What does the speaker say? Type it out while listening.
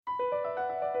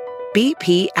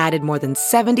BP added more than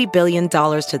 $70 billion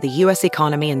to the U.S.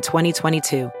 economy in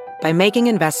 2022 by making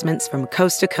investments from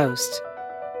coast to coast.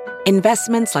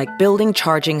 Investments like building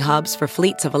charging hubs for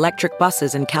fleets of electric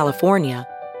buses in California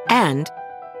and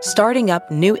starting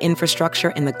up new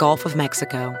infrastructure in the Gulf of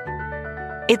Mexico.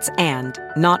 It's and,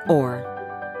 not or.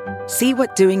 See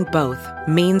what doing both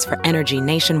means for energy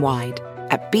nationwide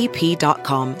at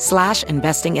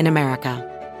bp.com/investing in America.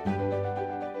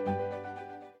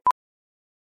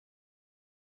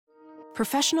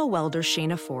 Professional welder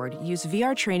Shayna Ford used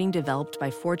VR training developed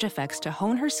by ForgeFX to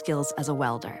hone her skills as a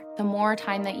welder. The more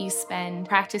time that you spend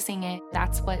practicing it,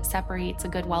 that's what separates a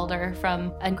good welder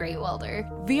from a great welder.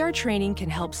 VR training can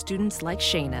help students like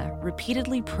Shayna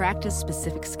repeatedly practice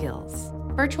specific skills.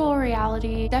 Virtual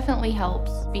reality definitely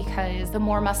helps because the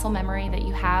more muscle memory that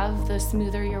you have, the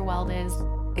smoother your weld is.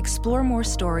 Explore more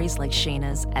stories like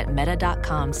Shayna's at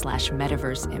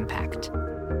meta.com/metaverseimpact.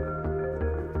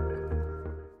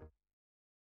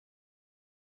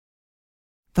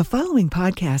 The following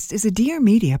podcast is a Dear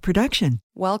Media production.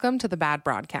 Welcome to The Bad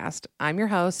Broadcast. I'm your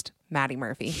host, Maddie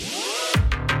Murphy.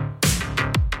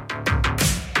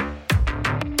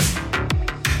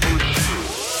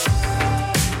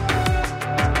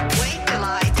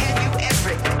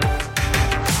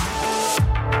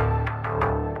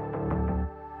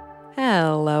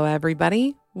 Hello,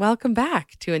 everybody. Welcome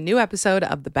back to a new episode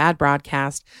of The Bad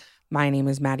Broadcast. My name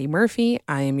is Maddie Murphy.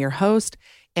 I am your host,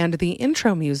 and the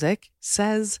intro music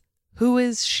says, "Who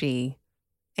is she?"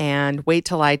 And wait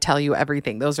till I tell you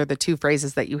everything. Those are the two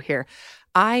phrases that you hear.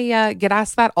 I get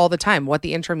asked that all the time, what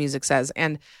the intro music says.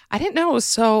 And I didn't know it was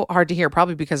so hard to hear,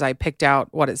 probably because I picked out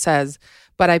what it says.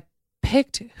 But I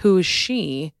picked "Who is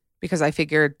she?" because I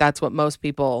figured that's what most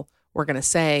people were going to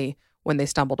say when they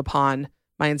stumbled upon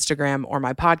my Instagram or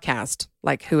my podcast,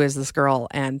 like, who is this girl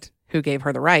and who gave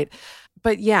her the right?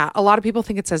 But yeah, a lot of people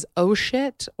think it says "oh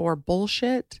shit" or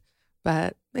 "bullshit,"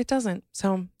 but it doesn't.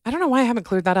 So I don't know why I haven't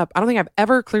cleared that up. I don't think I've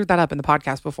ever cleared that up in the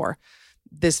podcast before.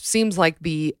 This seems like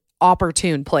the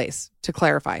opportune place to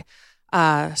clarify.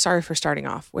 Sorry for starting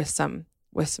off with some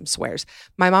swears.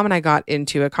 My mom and I got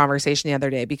into a conversation the other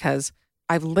day because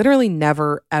I've literally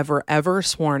never, ever, ever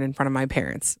sworn in front of my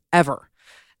parents, ever,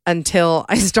 until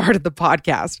I started the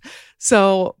podcast.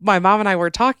 So my mom and I were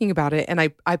talking about it, and I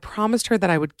promised her that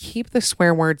I would keep the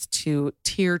swear words to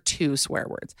tier 2 swear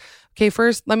words. Okay,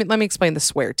 first, let me explain the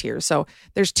swear tiers. So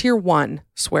there's tier 1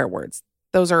 swear words.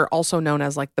 Those are also known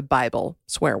as like the Bible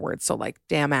swear words. So like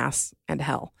damn, ass, and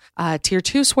hell. Tier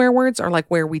 2 swear words are like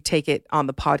where we take it on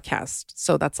the podcast.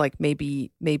 So that's like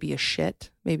maybe a shit,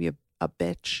 maybe a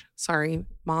bitch. Sorry,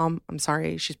 Mom. I'm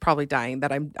sorry. She's probably dying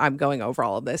that I'm going over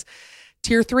all of this.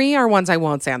 Tier 3 are ones I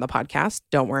won't say on the podcast.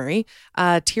 Don't worry.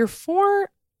 Tier 4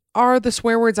 are the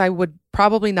swear words I would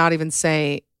probably not even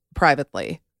say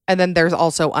privately. And then there's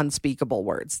also unspeakable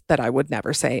words that I would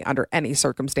never say under any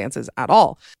circumstances at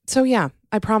all. So yeah,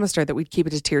 I promised her that we'd keep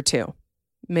it to tier 2.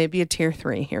 Maybe a tier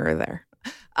 3 here or there.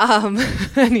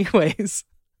 Anyways,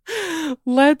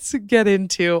 let's get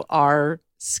into our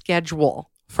schedule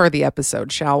for the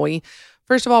episode, shall we?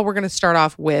 First of all, we're going to start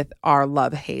off with our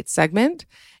love-hate segment.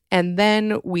 And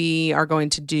then we are going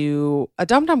to do a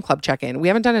Dum Dum Club check-in. We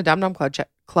haven't done a Dum Dum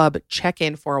Club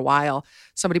check-in for a while.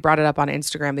 Somebody brought it up on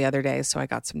Instagram the other day, so I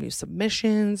got some new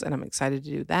submissions, and I'm excited to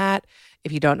do that.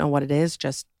 If you don't know what it is,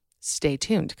 just stay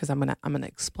tuned because I'm gonna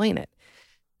explain it.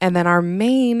 And then our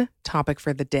main topic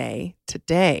for the day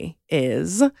today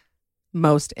is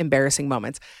most embarrassing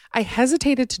moments. I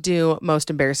hesitated to do most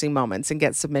embarrassing moments and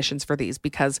get submissions for these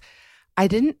because I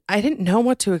didn't know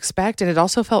what to expect. And it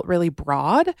also felt really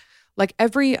broad. Like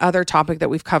every other topic that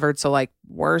we've covered. So like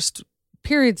worst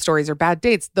period stories or bad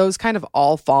dates, those kind of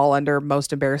all fall under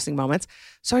most embarrassing moments.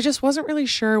 So I just wasn't really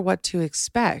sure what to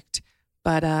expect.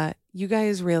 But you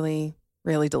guys really,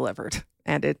 really delivered.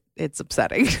 And it's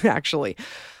upsetting, actually.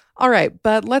 All right,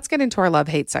 but let's get into our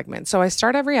love-hate segment. So I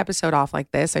start every episode off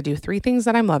like this. I do 3 things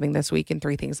that I'm loving this week and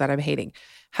 3 things that I'm hating.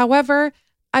 However,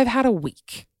 I've had a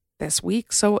week this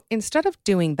week. So instead of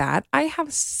doing that, I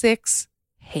have 6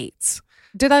 hates.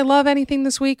 Did I love anything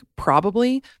this week?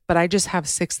 Probably, but I just have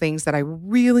 6 things that I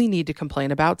really need to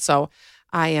complain about. So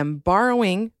I am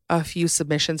borrowing a few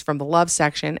submissions from the love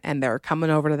section and they're coming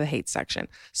over to the hate section.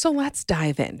 So let's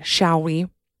dive in, shall we?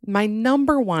 My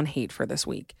number 1 hate for this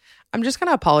week. I'm just going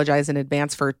to apologize in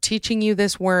advance for teaching you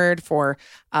this word, for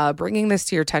bringing this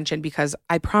to your attention, because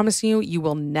I promise you, you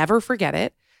will never forget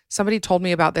it. Somebody told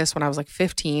me about this when I was like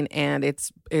 15 and it's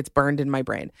burned in my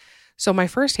brain. So my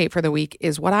first hate for the week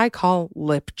is what I call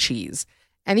lip cheese.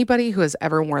 Anybody who has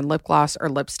ever worn lip gloss or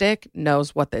lipstick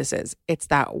knows what this is. It's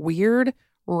that weird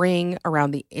ring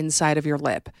around the inside of your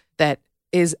lip that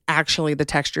is actually the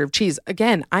texture of cheese.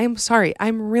 Again, I'm sorry.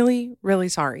 I'm really, really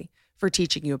sorry for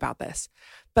teaching you about this,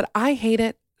 but I hate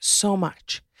it so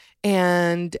much.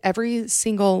 And every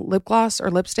single lip gloss or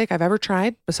lipstick I've ever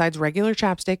tried, besides regular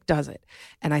chapstick, does it.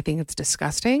 And I think it's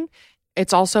disgusting.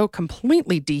 It's also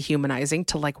completely dehumanizing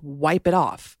to like wipe it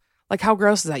off. Like, how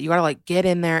gross is that? You got to like get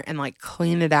in there and like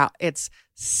clean it out. It's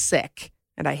sick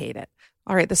and I hate it.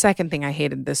 All right, the second thing I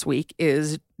hated this week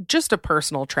is just a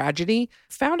personal tragedy.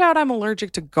 Found out I'm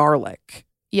allergic to garlic.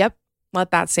 Yep,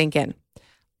 let that sink in.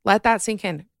 Let that sink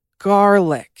in.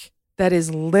 Garlic. That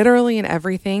is literally in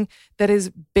everything. That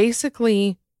is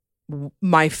basically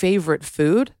my favorite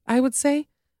food, I would say.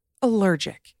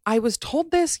 Allergic. I was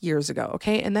told this years ago,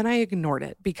 okay? And then I ignored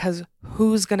it because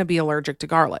who's going to be allergic to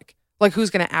garlic? Like, who's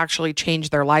going to actually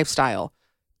change their lifestyle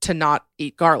to not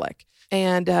eat garlic?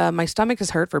 And my stomach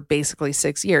has hurt for basically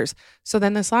 6 years. So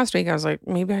then this last week, I was like,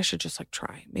 maybe I should just like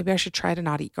try. Maybe I should try to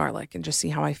not eat garlic and just see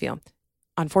how I feel.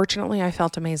 Unfortunately, I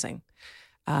felt amazing,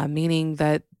 meaning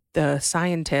that the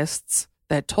scientists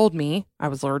that told me I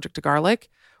was allergic to garlic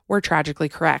were tragically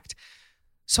correct.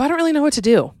 So I don't really know what to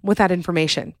do with that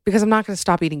information because I'm not going to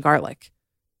stop eating garlic.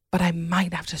 But I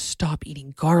might have to stop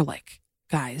eating garlic,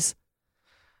 guys.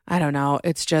 I don't know.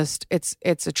 It's just,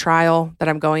 it's a trial that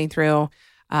I'm going through.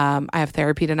 I have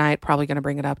therapy tonight, probably going to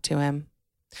bring it up to him.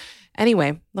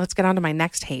 Anyway, let's get on to my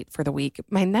next hate for the week.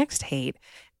 My next hate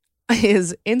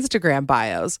is Instagram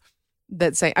bios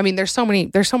that say, I mean, there's so many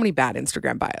bad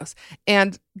Instagram bios.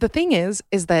 And the thing is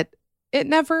that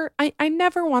I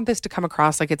never want this to come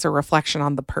across like it's a reflection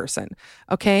on the person.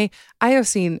 Okay. I have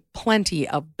seen plenty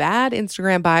of bad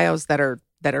Instagram bios that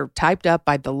are typed up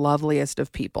by the loveliest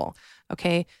of people.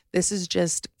 Okay. This is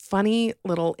just funny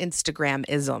little Instagram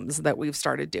isms that we've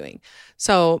started doing.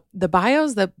 So the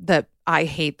bios that I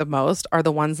hate the most are the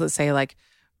ones that say like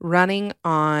running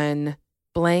on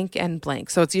blank and blank.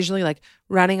 So it's usually like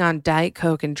running on Diet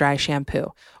Coke and dry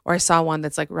shampoo. Or I saw one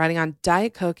that's like running on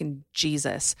Diet Coke and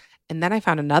Jesus. And then I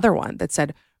found another one that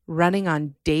said running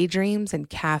on daydreams and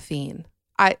caffeine.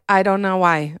 I don't know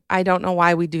why. I don't know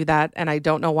why we do that. And I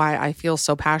don't know why I feel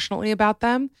so passionately about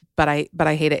them, but I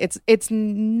hate it. It's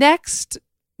next.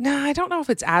 No, I don't know if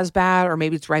it's as bad or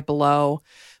maybe it's right below.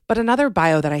 But another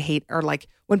bio that I hate are like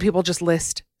when people just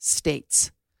list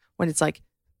states. When it's like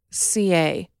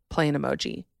CA, plain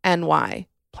emoji, NY,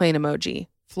 plain emoji,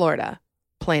 Florida,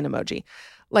 plain emoji.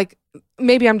 Like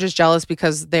maybe I'm just jealous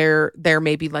because they're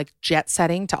maybe like jet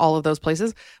setting to all of those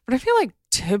places. But I feel like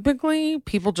typically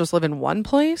people just live in one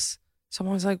place.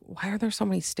 Someone's like, why are there so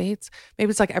many states? Maybe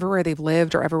it's like everywhere they've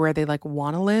lived or everywhere they like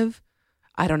want to live.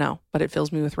 I don't know, but it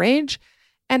fills me with rage.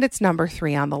 And it's number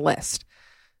 3 on the list.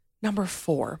 Number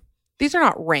 4. These are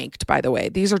not ranked, by the way.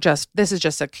 This is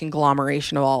just a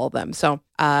conglomeration of all of them. So,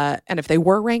 and if they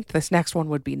were ranked, this next one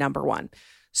would be number 1.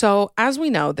 So as we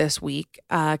know this week,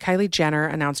 Kylie Jenner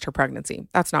announced her pregnancy.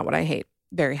 That's not what I hate.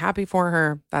 Very happy for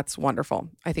her. That's wonderful.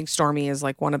 I think Stormi is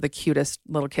like one of the cutest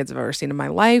little kids I've ever seen in my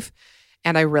life.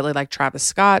 And I really like Travis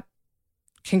Scott.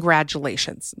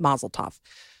 Congratulations, Mazel Tov.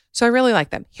 So I really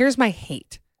like them. Here's my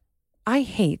hate. I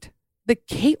hate that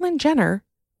Caitlyn Jenner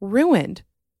ruined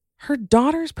her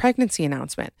daughter's pregnancy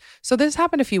announcement. So this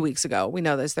happened a few weeks ago. We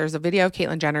know this. There's a video of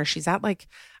Caitlyn Jenner. She's at like,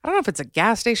 I don't know if it's a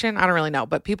gas station. I don't really know,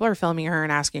 but people are filming her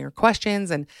and asking her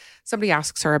questions. And somebody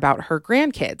asks her about her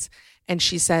grandkids. And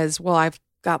she says, well, I've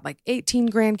got like 18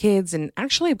 grandkids. And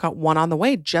actually I've got one on the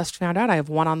way. Just found out I have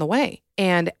one on the way.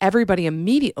 And everybody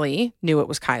immediately knew it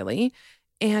was Kylie.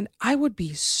 And I would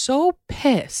be so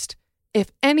pissed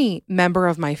if any member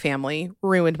of my family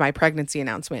ruined my pregnancy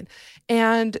announcement.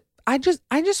 And I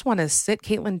just want to sit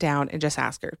Caitlyn down and just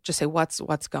ask her, just say, what's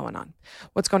going on?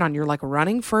 What's going on? You're like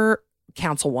running for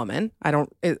councilwoman.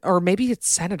 Or maybe it's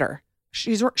senator.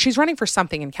 She's running for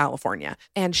something in California.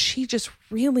 And she just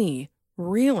really,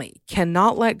 really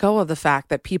cannot let go of the fact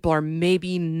that people are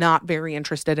maybe not very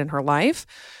interested in her life.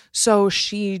 So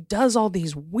she does all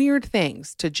these weird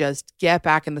things to just get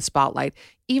back in the spotlight,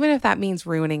 even if that means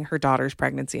ruining her daughter's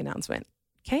pregnancy announcement.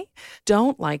 Okay.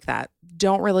 Don't like that.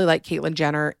 Don't really like Caitlyn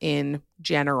Jenner in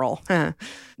general.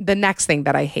 The next thing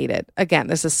that I hated, again,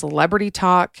 this is celebrity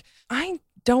talk. I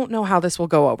don't know how this will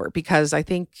go over because I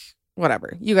think,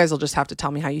 whatever, you guys will just have to tell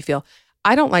me how you feel.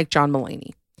 I don't like John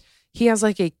Mulaney. He has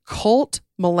like a cult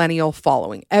millennial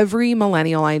following. Every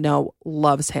millennial I know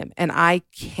loves him and I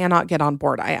cannot get on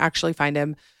board. I actually find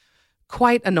him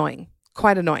quite annoying.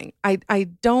 I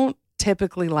don't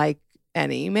typically like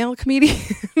any male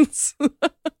comedians.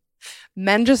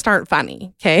 Men just aren't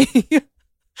funny. Okay.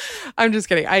 I'm just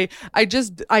kidding. I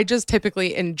just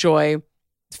typically enjoy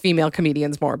female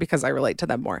comedians more because I relate to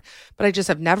them more, but I just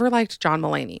have never liked John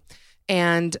Mulaney.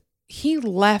 And he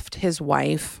left his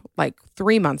wife like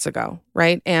 3 months ago,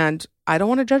 right? And I don't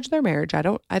want to judge their marriage. I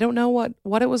don't know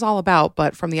what it was all about,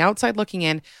 but from the outside looking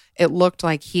in, it looked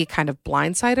like he kind of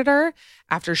blindsided her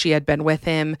after she had been with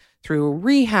him through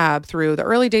rehab, through the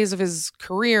early days of his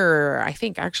career. I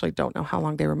think, actually don't know how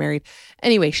long they were married.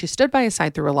 Anyway, she stood by his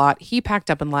side through a lot. He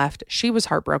packed up and left. She was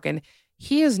heartbroken.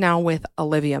 He is now with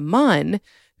Olivia Munn,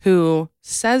 who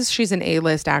says she's an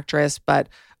A-list actress, but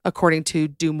according to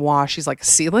Dumois, she's like a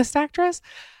C-list actress.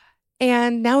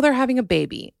 And now they're having a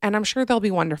baby, and I'm sure they'll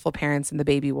be wonderful parents and the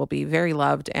baby will be very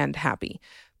loved and happy.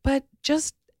 But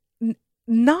just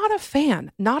not a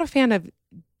fan of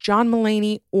John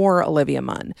Mulaney or Olivia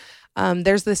Munn.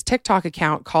 There's this TikTok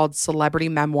account called Celebrity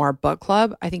Memoir Book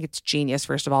Club. I think it's genius,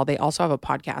 first of all. They also have a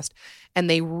podcast, and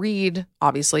they read,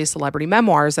 obviously, celebrity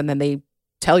memoirs, and then they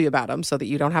tell you about them so that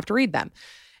you don't have to read them.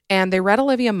 And they read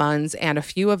Olivia Munn's, and a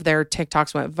few of their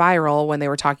TikToks went viral when they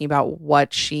were talking about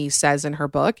what she says in her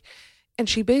book. And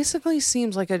she basically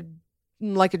seems like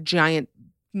a giant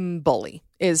bully,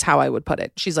 is how I would put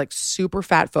it. She's like super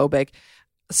fat phobic,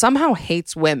 somehow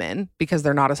hates women because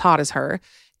they're not as hot as her.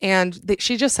 And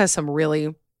she just says some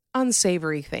really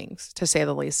unsavory things, to say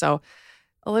the least. So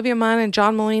Olivia Munn and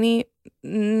John Mulaney,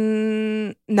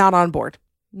 not on board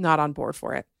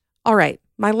for it. All right.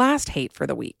 My last hate for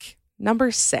the week,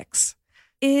 number 6,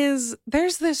 is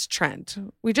there's this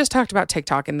trend. We just talked about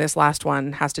TikTok, and this last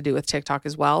one has to do with TikTok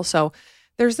as well. So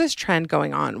there's this trend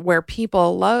going on where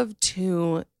people love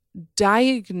to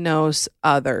diagnose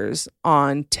others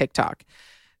on TikTok.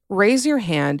 Raise your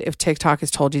hand if TikTok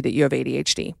has told you that you have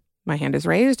ADHD. My hand is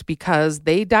raised because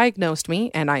they diagnosed me,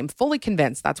 and I'm fully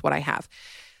convinced that's what I have.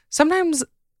 Sometimes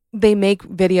they make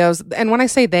videos, and when I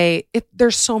say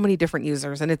there's so many different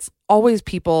users, and it's always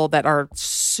people that are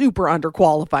super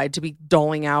underqualified to be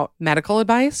doling out medical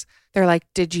advice. They're like,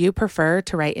 did you prefer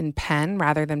to write in pen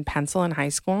rather than pencil in high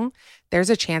school? There's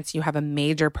a chance you have a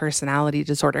major personality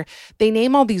disorder. They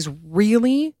name all these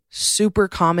really super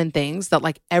common things that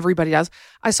like everybody does.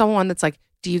 I saw one that's like,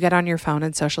 do you get on your phone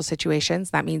in social situations?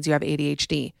 That means you have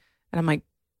ADHD. And I'm like,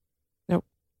 no,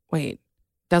 wait.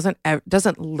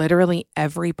 Doesn't literally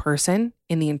every person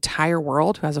in the entire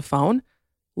world who has a phone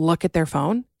look at their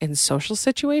phone in social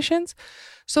situations?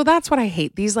 So that's what I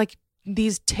hate.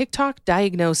 These TikTok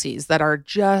diagnoses that are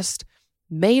just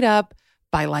made up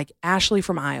by like Ashley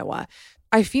from Iowa.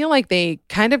 I feel like they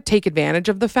kind of take advantage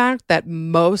of the fact that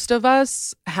most of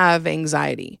us have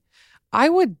anxiety. I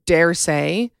would dare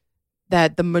say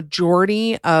that the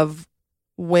majority of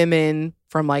women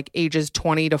from like ages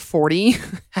 20 to 40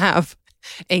 have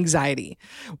anxiety.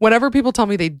 Whenever people tell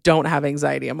me they don't have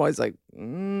anxiety, I'm always like,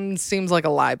 seems like a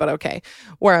lie, but okay.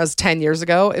 Whereas 10 years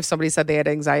ago, if somebody said they had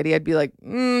anxiety, I'd be like,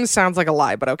 sounds like a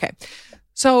lie, but okay.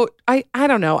 So I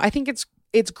don't know. I think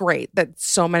it's great that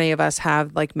so many of us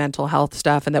have like mental health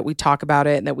stuff and that we talk about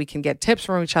it and that we can get tips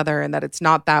from each other and that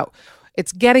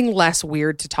it's getting less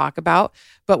weird to talk about.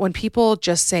 But when people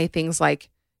just say things like,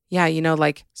 yeah,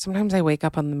 like sometimes I wake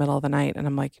up in the middle of the night and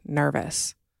I'm like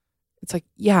nervous. It's like,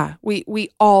 yeah, we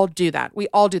all do that. We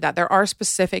all do that. There are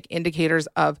specific indicators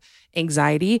of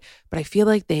anxiety, but I feel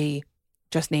like they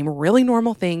just name really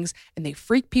normal things and they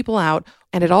freak people out.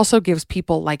 And it also gives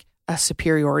people like a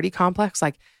superiority complex.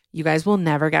 Like, you guys will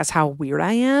never guess how weird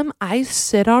I am. I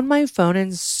sit on my phone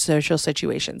in social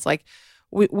situations. Like,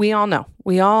 we all know.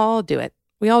 We all do it.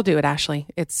 We all do it, Ashley.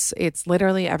 It's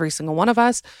literally every single one of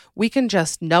us. We can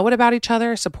just know it about each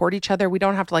other, support each other. We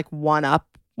don't have to like one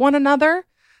up one another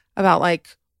about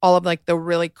like all of like the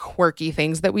really quirky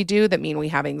things that we do that mean we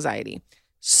have anxiety.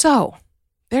 So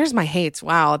there's my hates.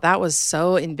 Wow, that was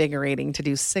so invigorating to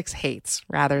do 6 hates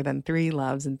rather than 3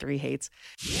 loves and 3 hates.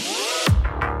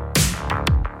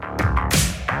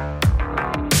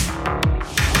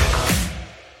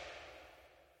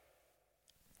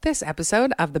 This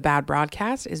episode of The Bad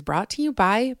Broadcast is brought to you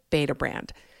by Betabrand.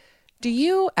 Do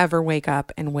you ever wake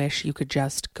up and wish you could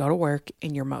just go to work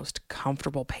in your most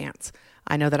comfortable pants?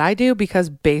 I know that I do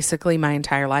because basically my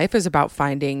entire life is about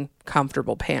finding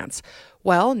comfortable pants.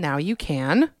 Well, now you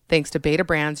can, thanks to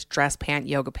Betabrand's dress pant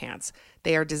yoga pants.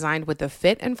 They are designed with the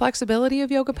fit and flexibility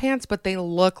of yoga pants, but they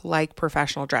look like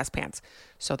professional dress pants.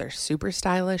 So they're super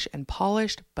stylish and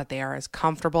polished, but they are as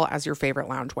comfortable as your favorite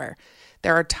loungewear.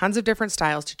 There are tons of different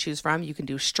styles to choose from. You can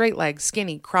do straight leg,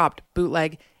 skinny, cropped,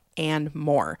 bootleg, and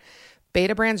more.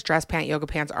 Betabrand's dress pant yoga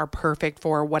pants are perfect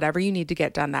for whatever you need to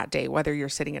get done that day, whether you're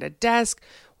sitting at a desk,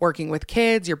 working with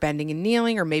kids, you're bending and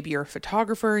kneeling, or maybe you're a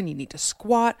photographer and you need to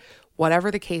squat. Whatever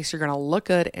the case, you're going to look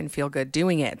good and feel good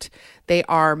doing it. They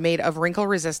are made of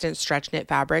wrinkle-resistant stretch knit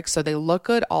fabric, so they look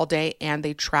good all day and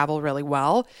they travel really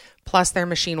well. Plus, they're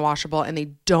machine washable and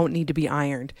they don't need to be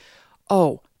ironed.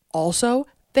 Oh, also,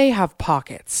 they have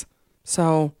pockets.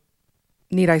 So,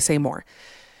 need I say more?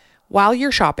 While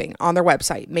you're shopping on their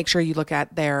website, make sure you look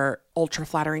at their ultra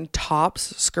flattering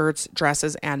tops, skirts,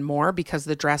 dresses, and more, because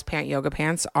the dress pant yoga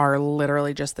pants are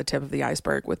literally just the tip of the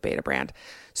iceberg with Betabrand.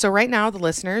 So right now, the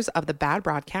listeners of the Bad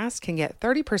Broadcast can get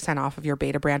 30% off of your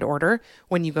Betabrand order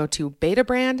when you go to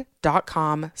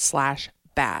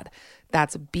betabrand.com/bad.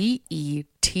 That's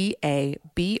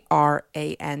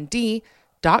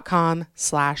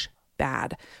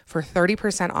betabrand.com/bad for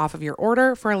 30% off of your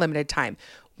order for a limited time.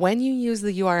 When you use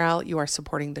the URL, you are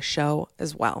supporting the show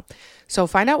as well. So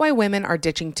find out why women are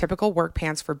ditching typical work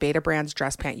pants for Betabrand's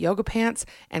dress pant yoga pants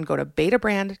and go to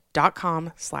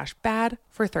betabrand.com/bad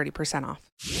for 30% off.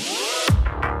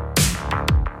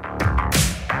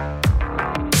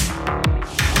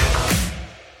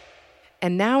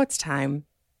 And now it's time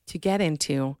to get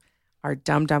into our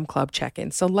Dum Dum Club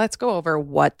check-in. So let's go over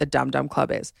what the Dum Dum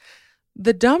Club is.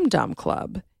 The Dum Dum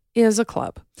Club is a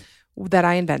club that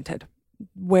I invented,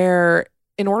 where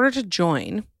in order to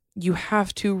join, you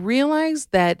have to realize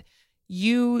that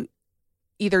you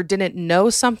either didn't know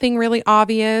something really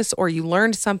obvious, or you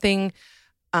learned something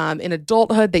in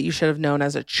adulthood that you should have known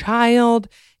as a child.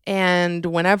 And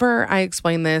whenever I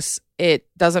explain this, it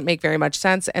doesn't make very much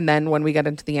sense. And then when we get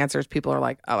into the answers, people are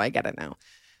like, oh, I get it now.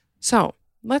 So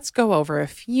let's go over a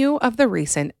few of the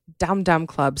recent Dum Dum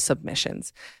Club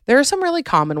submissions. There are some really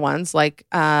common ones, like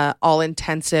all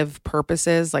intensive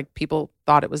purposes, like people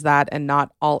thought it was that and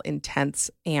not all intents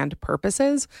and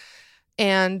purposes.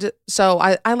 And so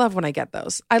I love when I get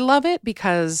those. I love it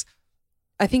because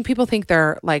I think people think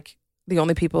they're like the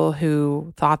only people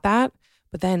who thought that.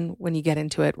 But then when you get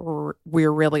into it, we're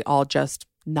really all just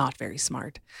not very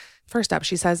smart. First up,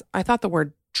 she says, I thought the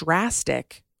word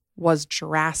drastic was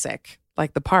Jurassic,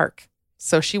 like the park.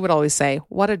 So she would always say,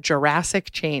 what a Jurassic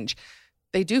change.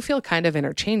 They do feel kind of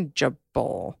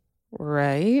interchangeable,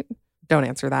 right? Don't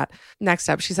answer that. Next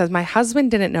up, she says, my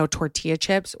husband didn't know tortilla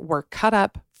chips were cut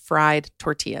up fried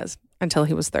tortillas until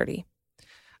he was 30.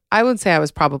 I would say I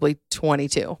was probably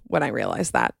 22 when I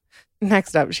realized that.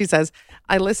 Next up, she says,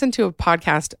 I listened to a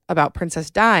podcast about Princess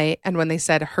Di, and when they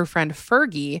said her friend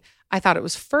Fergie, I thought it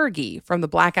was Fergie from the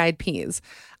Black Eyed Peas.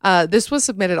 This was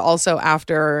submitted also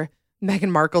after Meghan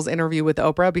Markle's interview with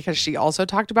Oprah, because she also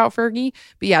talked about Fergie.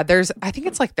 But yeah, I think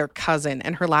it's like their cousin,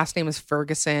 and her last name is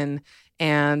Ferguson.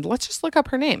 And let's just look up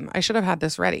her name. I should have had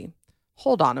this ready.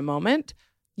 Hold on a moment.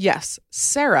 Yes,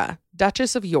 Sarah,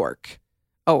 Duchess of York.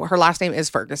 Oh, her last name is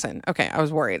Ferguson. Okay, I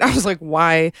was worried. I was like,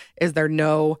 why is there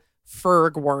no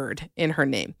Ferg word in her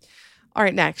name? All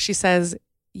right, next, she says,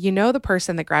 you know the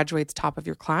person that graduates top of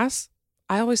your class?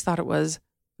 I always thought it was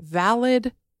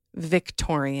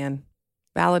valedictorian.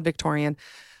 Valedictorian.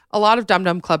 A lot of Dum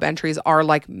Dum Club entries are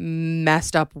like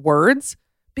messed up words,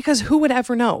 because who would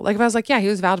ever know? Like if I was like, yeah, he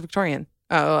was valedictorian.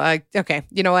 Oh, okay.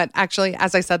 You know what? Actually,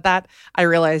 as I said that, I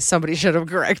realized somebody should have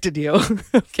corrected you.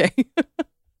 Okay.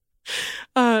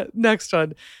 Next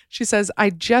one. She says, I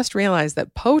just realized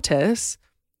that POTUS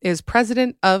is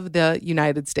president of the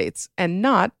United States and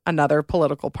not another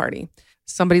political party.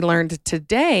 Somebody learned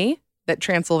today that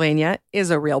Transylvania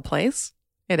is a real place.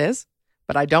 It is.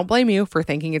 But I don't blame you for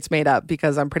thinking it's made up,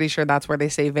 because I'm pretty sure that's where they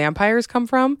say vampires come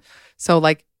from. So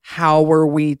like, how were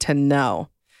we to know?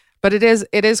 But it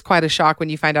is quite a shock when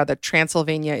you find out that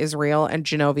Transylvania is real and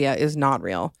Genovia is not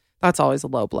real. That's always a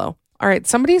low blow. All right.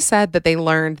 Somebody said that they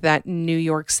learned that New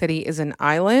York City is an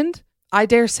island. I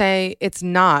dare say it's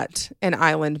not an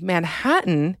island.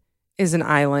 Manhattan is an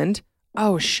island.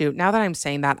 Oh, shoot. Now that I'm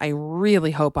saying that, I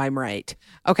really hope I'm right.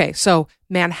 Okay. So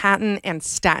Manhattan and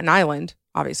Staten Island,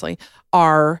 obviously,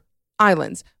 are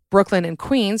islands. Brooklyn and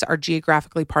Queens are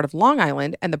geographically part of Long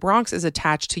Island, and the Bronx is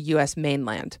attached to U.S.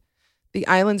 mainland. The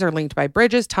islands are linked by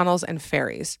bridges, tunnels, and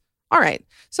ferries. All right.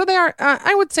 So they are,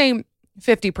 I would say,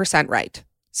 50% right,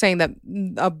 saying that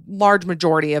a large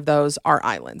majority of those are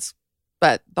islands,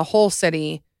 but the whole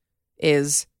city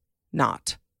is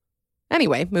not.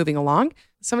 Anyway, moving along.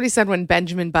 Somebody said when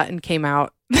Benjamin Button came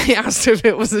out, they asked if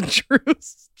it was a true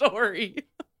story.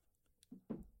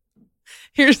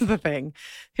 Here's the thing.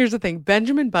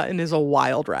 Benjamin Button is a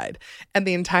wild ride. And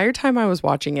the entire time I was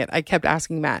watching it, I kept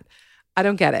asking Matt, I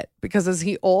don't get it. Because is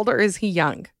he old or is he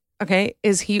young? Okay.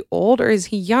 Is he old or is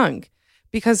he young?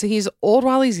 Because he's old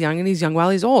while he's young and he's young while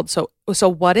he's old. So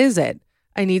what is it?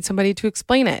 I need somebody to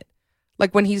explain it.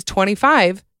 Like when he's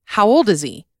 25, how old is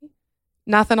he?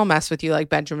 Nothing will mess with you like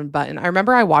Benjamin Button. I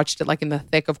remember I watched it like in the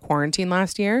thick of quarantine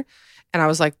last year. And I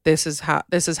was like, this is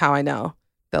how I know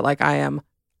that like I am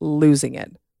losing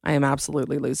it. I am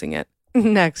absolutely losing it.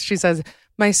 Next, she says,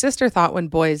 my sister thought when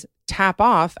boys tap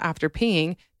off after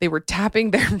peeing, they were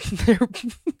tapping their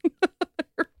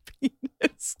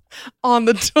penis on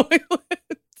the toilet.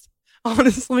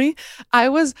 Honestly, I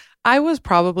was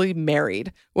probably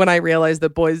married when I realized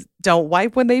that boys don't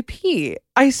wipe when they pee.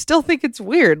 I still think it's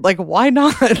weird. Like, why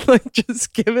not? Like,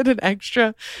 just give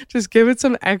it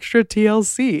some extra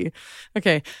TLC.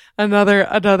 Okay,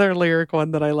 another lyric one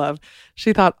that I love.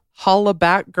 She thought "holla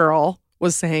back girl"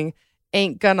 was saying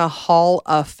 "ain't gonna haul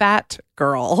a fat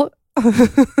girl."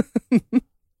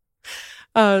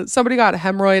 Somebody got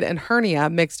hemorrhoid and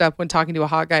hernia mixed up when talking to a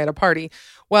hot guy at a party.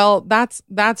 Well, that's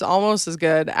almost as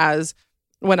good as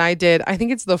when I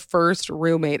think it's the first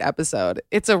roommate episode.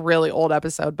 It's a really old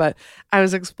episode, but I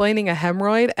was explaining a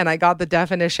hemorrhoid and I got the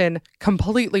definition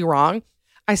completely wrong.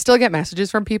 I still get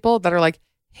messages from people that are like,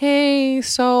 "Hey,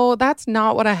 so that's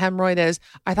not what a hemorrhoid is.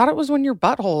 I thought it was when your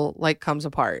butthole like comes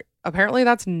apart." Apparently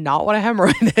that's not what a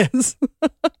hemorrhoid is.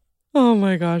 Oh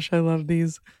my gosh, I love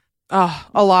these. A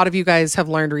lot of you guys have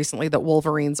learned recently that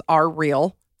Wolverines are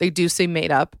real. They do seem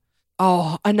made up.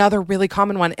 Oh, another really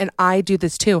common one, and I do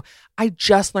this too. I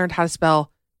just learned how to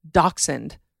spell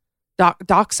dachshund.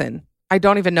 Dachshund. I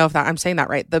don't even know if I'm saying that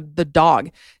right. The dog.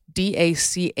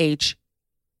 D-A-C-H.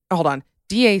 Hold on.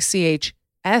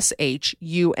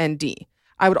 D-A-C-H-S-H-U-N-D.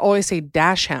 I would always say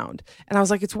dash hound. And I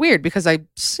was like, it's weird because I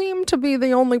seem to be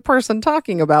the only person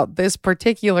talking about this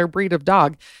particular breed of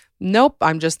dog. Nope,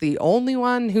 I'm just the only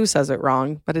one who says it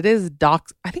wrong, but it is I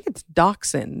think it's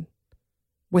dachshund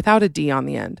without a D on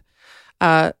the end.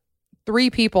 3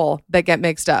 people that get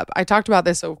mixed up. I talked about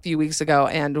this a few weeks ago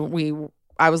and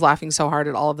I was laughing so hard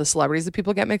at all of the celebrities that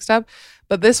people get mixed up,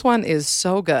 but this one is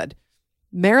so good.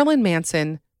 Marilyn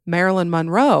Manson, Marilyn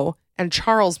Monroe, and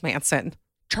Charles Manson.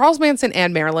 Charles Manson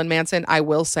and Marilyn Manson, I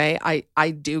will say, I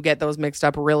do get those mixed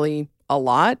up really a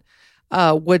lot.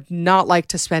 Would not like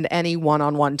to spend any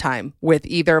one-on-one time with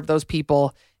either of those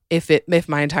people if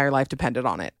my entire life depended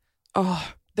on it.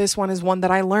 Oh, this one is one that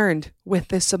I learned with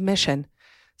this submission.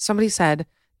 Somebody said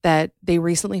that they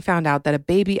recently found out that a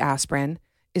baby aspirin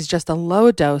is just a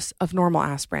low dose of normal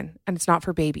aspirin, and it's not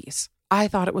for babies. I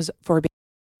thought it was for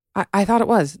babies. I thought it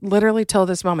was, literally till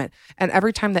this moment. And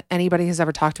every time that anybody has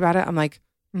ever talked about it, I'm like,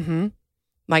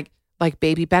 like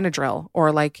baby Benadryl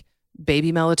or like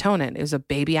baby melatonin. It was a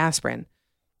baby aspirin.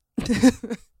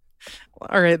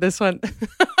 All right, this one.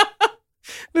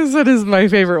 This one is my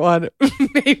favorite one.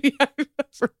 Maybe I've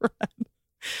ever read.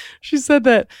 She said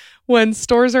that when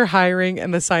stores are hiring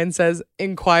and the sign says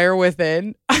 "inquire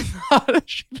within,"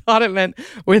 she thought it meant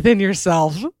within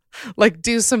yourself. Like,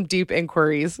 do some deep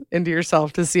inquiries into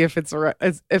yourself to see if it's a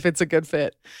good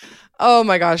fit. Oh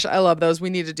my gosh, I love those. We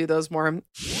need to do those more.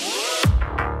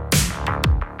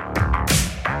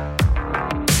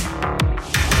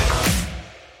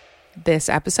 This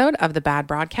episode of The Bad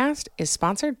Broadcast is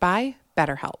sponsored by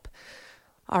BetterHelp.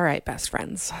 All right, best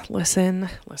friends, listen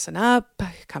up,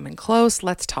 come in close,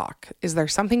 let's talk. Is there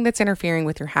something that's interfering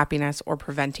with your happiness or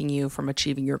preventing you from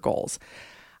achieving your goals?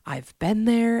 I've been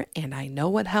there and I know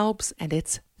what helps, and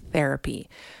it's therapy.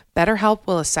 BetterHelp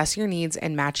will assess your needs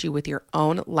and match you with your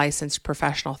own licensed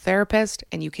professional therapist,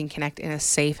 and you can connect in a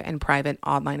safe and private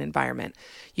online environment.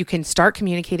 You can start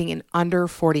communicating in under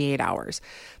 48 hours.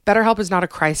 BetterHelp is not a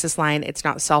crisis line. It's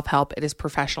not self-help. It is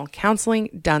professional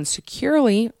counseling done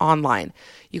securely online.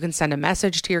 You can send a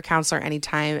message to your counselor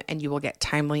anytime, and you will get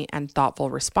timely and thoughtful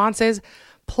responses.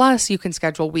 Plus, you can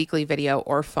schedule weekly video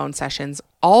or phone sessions,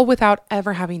 all without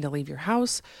ever having to leave your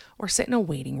house or sit in a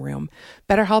waiting room.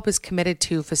 BetterHelp is committed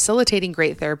to facilitating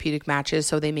great therapeutic matches,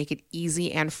 so they make it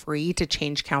easy and free to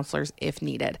change counselors if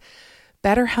needed.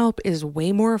 BetterHelp is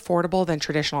way more affordable than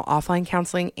traditional offline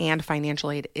counseling, and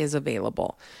financial aid is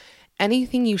available.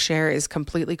 Anything you share is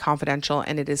completely confidential,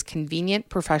 and it is convenient,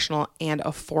 professional, and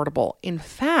affordable. In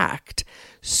fact,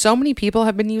 so many people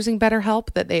have been using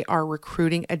BetterHelp that they are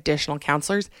recruiting additional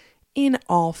counselors in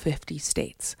all 50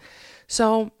 states.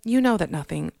 So you know that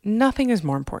nothing is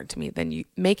more important to me than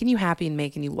making you happy and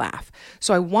making you laugh.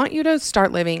 So I want you to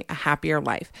start living a happier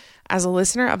life. As a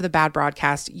listener of The Bad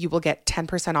Broadcast, you will get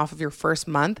 10% off of your first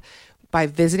month by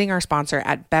visiting our sponsor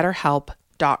at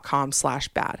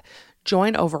betterhelp.com/bad.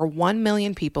 Join over 1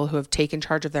 million people who have taken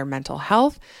charge of their mental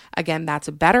health. Again, that's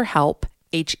BetterHelp,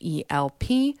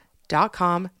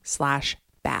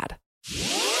 HELP.com/bad.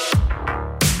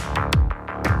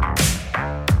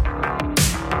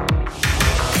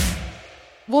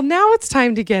 Well, now it's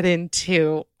time to get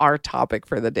into our topic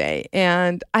for the day.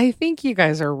 And I think you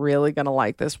guys are really going to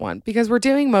like this one because we're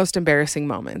doing most embarrassing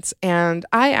moments. And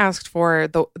I asked for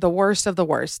the worst of the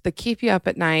worst, the keep you up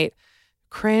at night,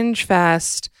 cringe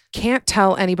fest, can't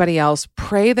tell anybody else,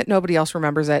 pray that nobody else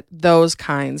remembers it, those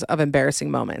kinds of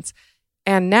embarrassing moments.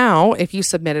 And now, if you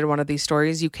submitted one of these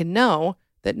stories, you can know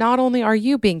that not only are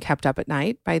you being kept up at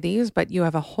night by these, but you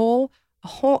have a whole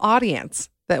audience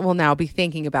that will now be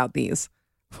thinking about these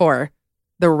for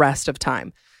the rest of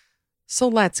time. So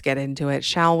let's get into it,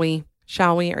 shall we?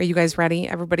 Are you guys ready?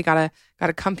 Everybody got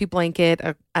a comfy blanket,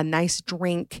 a nice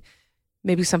drink,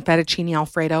 maybe some fettuccine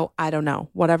Alfredo. I don't know.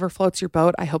 Whatever floats your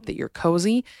boat. I hope that you're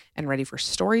cozy and ready for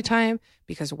story time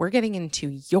because we're getting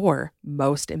into your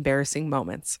most embarrassing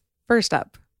moments. First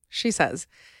up, she says,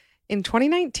 in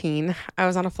 2019, I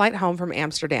was on a flight home from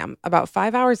Amsterdam. About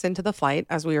 5 hours into the flight,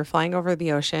 as we were flying over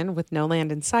the ocean with no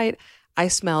land in sight, I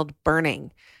smelled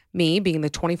burning. Me, being the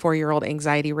 24-year-old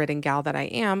anxiety-ridden gal that I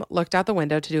am, looked out the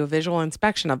window to do a visual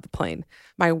inspection of the plane.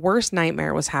 My worst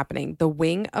nightmare was happening. The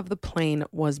wing of the plane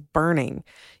was burning.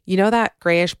 You know that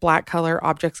grayish black color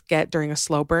objects get during a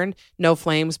slow burn? No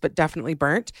flames, but definitely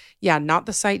burnt? Yeah, not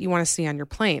the sight you want to see on your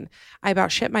plane. I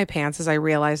about shit my pants as I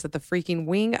realized that the freaking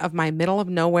wing of my middle of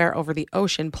nowhere over the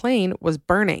ocean plane was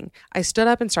burning. I stood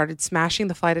up and started smashing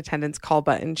the flight attendant's call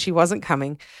button. She wasn't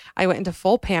coming. I went into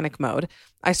full panic mode.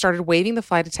 I started waving the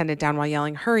flight attendant down while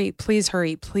yelling, hurry, please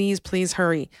hurry, please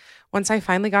hurry. Once I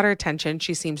finally got her attention,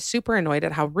 she seemed super annoyed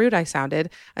at how rude I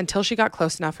sounded until she got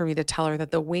close enough for me to tell her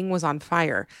that the wing was on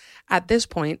fire. At this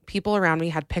point, people around me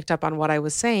had picked up on what I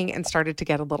was saying and started to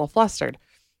get a little flustered.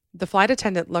 The flight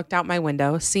attendant looked out my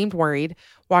window, seemed worried,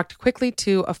 walked quickly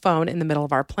to a phone in the middle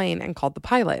of our plane and called the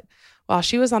pilot. While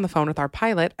she was on the phone with our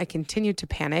pilot, I continued to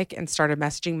panic and started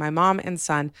messaging my mom and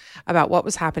son about what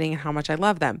was happening and how much I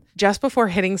love them. Just before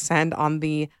hitting send on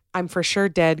the I'm for sure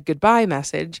dead goodbye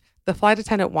message, the flight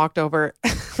attendant walked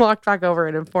back over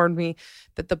and informed me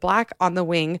that the black on the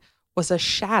wing was a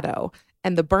shadow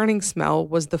and the burning smell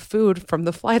was the food from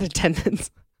the flight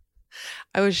attendants.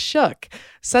 I was shook.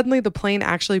 Suddenly, the plane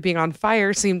actually being on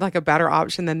fire seemed like a better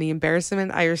option than the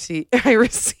embarrassment I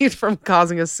received from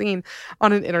causing a scene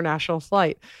on an international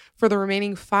flight. For the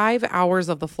remaining 5 hours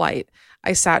of the flight,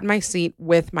 I sat in my seat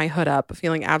with my hood up,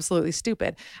 feeling absolutely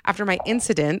stupid. After my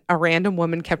incident, a random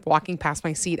woman kept walking past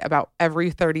my seat about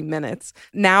every 30 minutes.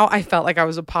 Now I felt like I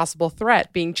was a possible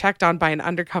threat, being checked on by an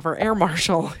undercover air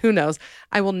marshal. Who knows?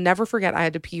 I will never forget I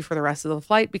had to pee for the rest of the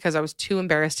flight because I was too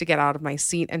embarrassed to get out of my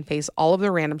seat and face all of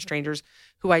the random strangers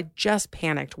who I just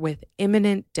panicked with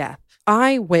imminent death.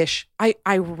 I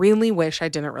really wish I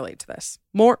didn't relate to this.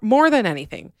 More than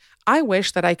anything, I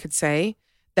wish that I could say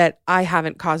that I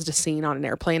haven't caused a scene on an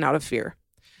airplane out of fear.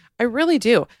 I really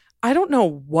do. I don't know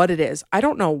what it is. I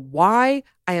don't know why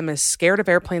I am as scared of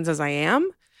airplanes as I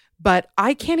am, but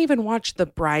I can't even watch the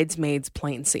Bridesmaids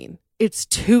plane scene. It's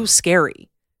too scary.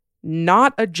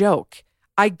 Not a joke.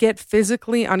 I get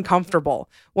physically uncomfortable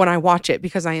when I watch it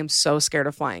because I am so scared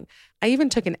of flying. I even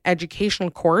took an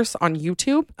educational course on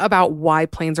YouTube about why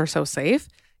planes are so safe.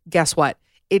 Guess what?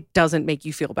 It doesn't make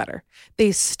you feel better.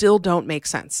 They still don't make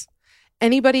sense.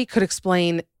 Anybody could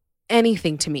explain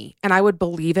anything to me, and I would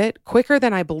believe it quicker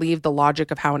than I believe the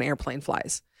logic of how an airplane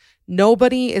flies.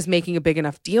 Nobody is making a big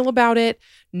enough deal about it.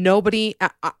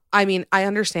 I mean, I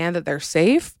understand that they're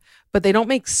safe, but they don't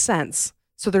make sense.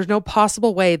 So there's no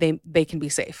possible way they can be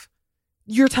safe.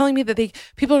 You're telling me that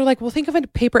people are like, well, think of a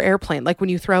paper airplane, like when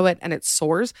you throw it and it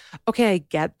soars. Okay, I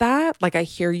get that. Like, I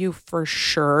hear you for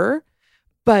sure.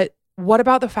 But what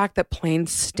about the fact that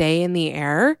planes stay in the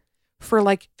air for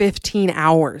like 15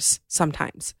 hours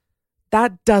sometimes?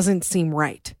 That doesn't seem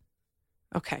right.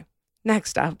 Okay,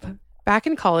 next up. Back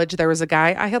in college, there was a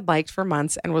guy I had liked for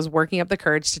months and was working up the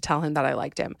courage to tell him that I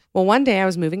liked him. Well, one day I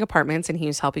was moving apartments and he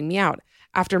was helping me out.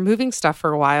 After moving stuff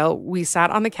for a while, we sat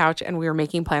on the couch and we were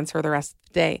making plans for the rest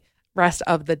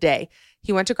of the day.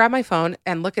 He went to grab my phone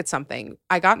and look at something.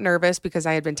 I got nervous because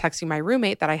I had been texting my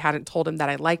roommate that I hadn't told him that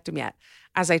I liked him yet.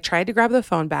 As I tried to grab the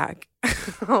phone back,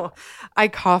 I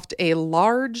coughed a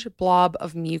large blob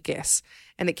of mucus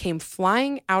and it came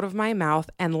flying out of my mouth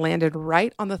and landed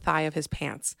right on the thigh of his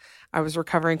pants. I was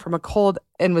recovering from a cold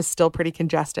and was still pretty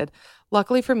congested.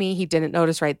 Luckily for me, he didn't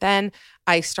notice right then.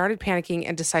 I started panicking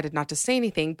and decided not to say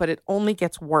anything, but it only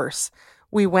gets worse.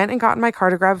 We went and got in my car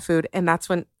to grab food, and that's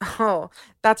when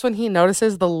he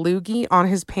notices the loogie on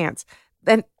his pants.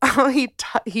 Then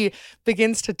he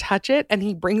begins to touch it, and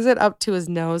he brings it up to his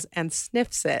nose and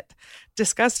sniffs it.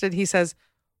 Disgusted, he says,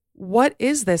 "What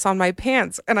is this on my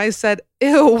pants?" And I said,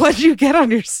 "Ew, what'd you get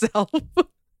on yourself?"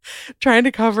 Trying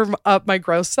to cover up my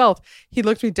gross self. He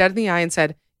looked me dead in the eye and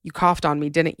said, "You coughed on me,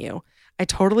 didn't you?" I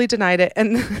totally denied it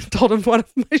and told him one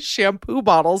of my shampoo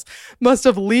bottles must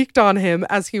have leaked on him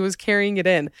as he was carrying it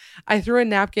in. I threw a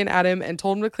napkin at him and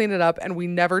told him to clean it up, and we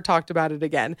never talked about it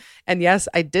again. And yes,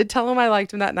 I did tell him I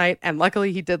liked him that night, and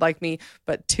luckily he did like me,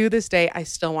 but to this day, I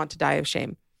still want to die of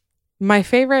shame. My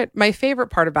favorite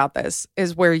part about this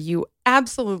is where you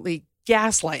absolutely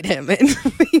gaslight him into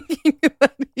thinking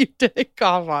that you didn't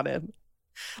cough on him.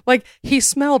 Like, he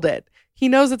smelled it. He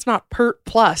knows it's not Pert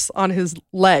Plus on his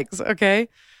legs, okay?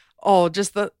 Oh,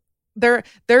 just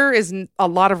there is a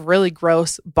lot of really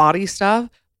gross body stuff,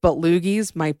 but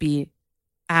loogies might be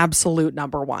absolute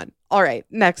number one. All right,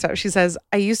 next up, she says,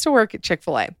 I used to work at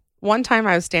Chick-fil-A. One time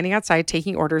I was standing outside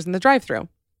taking orders in the drive-thru.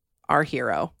 Our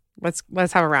hero.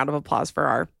 Let's have a round of applause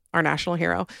for our national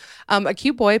hero. A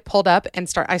cute boy pulled up and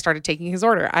I started taking his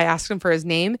order. I asked him for his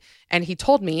name and he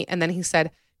told me, and then he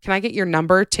said, can I get your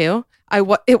number too?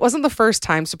 It wasn't the first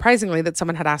time, surprisingly, that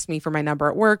someone had asked me for my number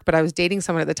at work, but I was dating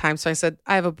someone at the time. So I said,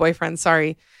 I have a boyfriend.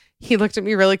 Sorry. He looked at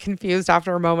me really confused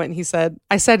after a moment and he said,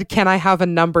 I said, can I have a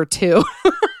number too?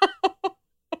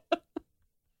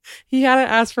 He hadn't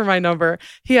asked for my number.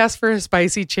 He asked for a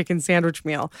spicy chicken sandwich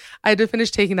meal. I had to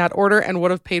finish taking that order and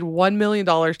would have paid $1 million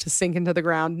to sink into the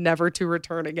ground, never to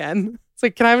return again. It's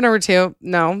like, can I have a number two?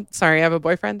 No, sorry, I have a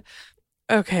boyfriend.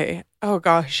 Okay. Oh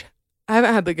gosh. I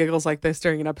haven't had the giggles like this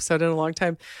during an episode in a long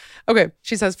time. Okay.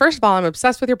 She says, first of all, I'm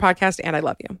obsessed with your podcast and I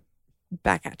love you.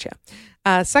 Back at you.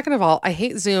 Second of all, I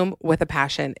hate Zoom with a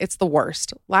passion. It's the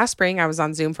worst. Last spring, I was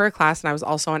on Zoom for a class and I was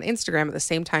also on Instagram at the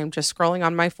same time, just scrolling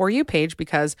on my For You page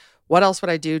because what else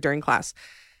would I do during class?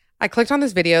 I clicked on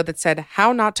this video that said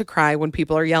how not to cry when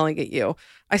people are yelling at you.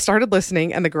 I started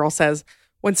listening and the girl says,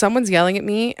 when someone's yelling at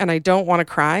me and I don't want to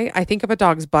cry, I think of a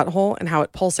dog's butthole and how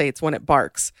it pulsates when it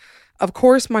barks. Of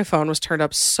course, my phone was turned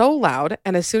up so loud.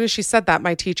 And as soon as she said that,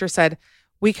 my teacher said,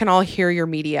 we can all hear your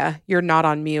media. You're not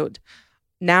on mute.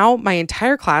 Now my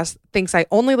entire class thinks I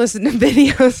only listen to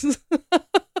videos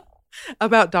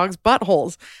about dogs'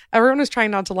 buttholes. Everyone was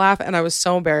trying not to laugh and I was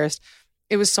so embarrassed.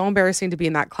 It was so embarrassing to be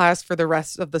in that class for the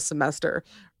rest of the semester.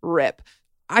 RIP.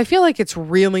 I feel like it's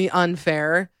really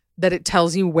unfair that it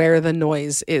tells you where the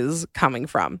noise is coming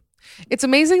from. It's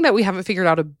amazing that we haven't figured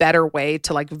out a better way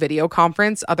to like video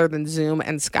conference other than Zoom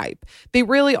and Skype. They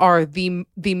really are the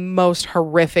most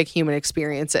horrific human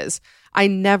experiences. I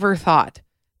never thought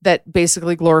that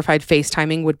basically glorified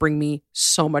FaceTiming would bring me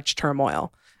so much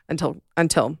turmoil until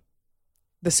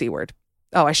the C word.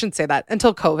 Oh, I shouldn't say that.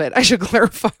 Until COVID. I should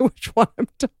clarify which one I'm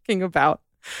talking about.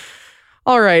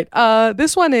 All right.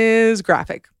 This one is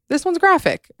graphic. This one's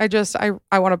graphic. I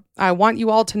want you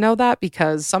all to know that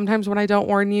because sometimes when I don't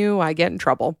warn you, I get in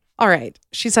trouble. All right.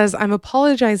 She says, I'm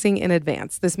apologizing in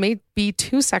advance. This may be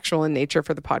too sexual in nature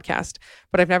for the podcast,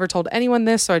 but I've never told anyone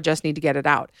this, so I just need to get it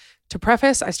out. To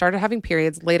preface, I started having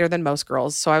periods later than most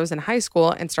girls, so I was in high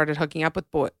school and started hooking up with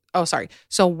boys. Oh, sorry.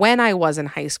 So when I was in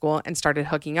high school and started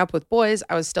hooking up with boys,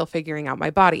 I was still figuring out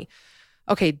my body.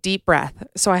 Okay, deep breath.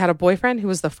 So I had a boyfriend who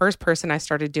was the first person I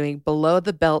started doing below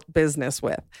the belt business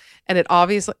with. And it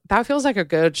obviously, that feels like a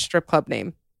good strip club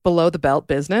name, below the belt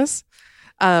business.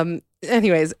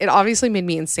 Anyways, it obviously made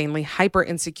me insanely hyper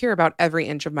insecure about every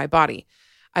inch of my body.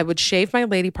 I would shave my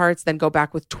lady parts, then go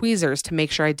back with tweezers to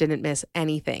make sure I didn't miss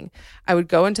anything. I would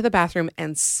go into the bathroom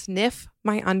and sniff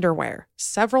my underwear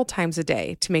several times a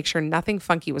day to make sure nothing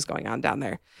funky was going on down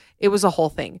there. It was a whole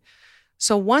thing.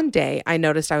 So one day I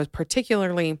noticed I was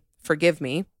particularly, forgive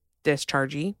me,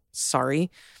 dischargey,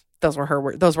 sorry. Those were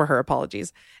her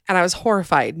apologies. And I was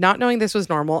horrified, not knowing this was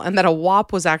normal and that a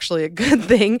WAP was actually a good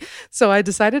thing. So I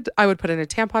decided I would put in a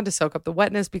tampon to soak up the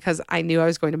wetness because I knew I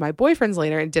was going to my boyfriend's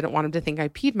later and didn't want him to think I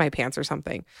peed my pants or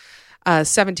something.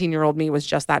 17-year-old me was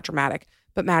just that dramatic.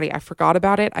 But Maddie, I forgot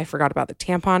about it. I forgot about the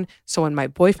tampon. So when my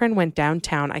boyfriend went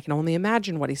downtown, I can only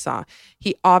imagine what he saw.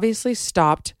 He obviously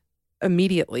stopped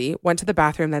immediately, went to the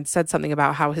bathroom, then said something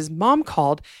about how his mom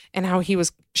called and how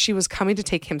she was coming to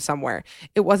take him somewhere.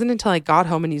 It wasn't until I got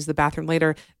home and used the bathroom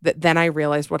later that then I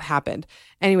realized what happened.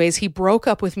 Anyways, he broke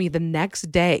up with me the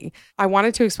next day. I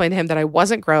wanted to explain to him that I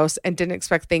wasn't gross and didn't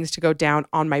expect things to go down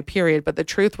on my period, but the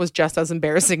truth was just as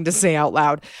embarrassing to say out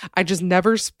loud. I just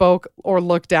never spoke or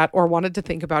looked at or wanted to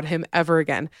think about him ever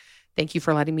again. Thank you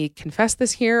for letting me confess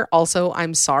this here. Also,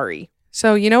 I'm sorry.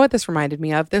 So you know what this reminded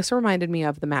me of? This reminded me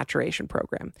of the maturation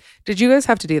program. Did you guys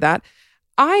have to do that?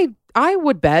 I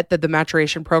would bet that the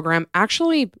maturation program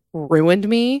actually ruined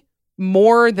me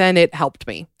more than it helped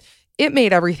me. It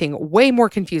made everything way more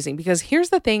confusing because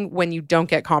here's the thing when you don't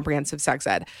get comprehensive sex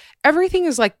ed. Everything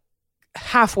is like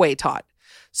halfway taught.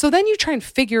 So then you try and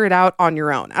figure it out on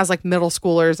your own as like middle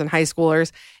schoolers and high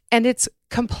schoolers, and it's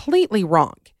completely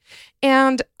wrong.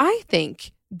 And I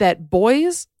think that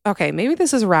boys, okay, maybe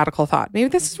this is a radical thought. Maybe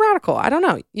this is radical. I don't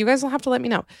know. You guys will have to let me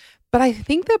know. But I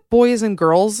think that boys and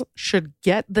girls should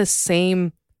get the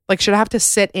same, like should have to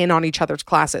sit in on each other's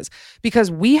classes, because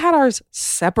we had ours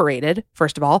separated.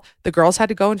 First of all, the girls had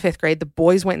to go in 5th grade. The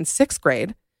boys went in 6th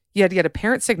grade. You had to get a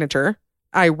parent signature.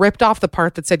 I ripped off the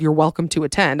part that said you're welcome to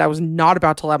attend. I was not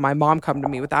about to let my mom come to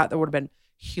me with that. That would have been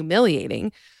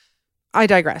humiliating. I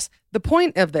digress. The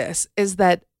point of this is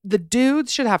that the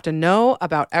dudes should have to know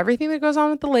about everything that goes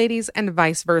on with the ladies and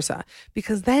vice versa,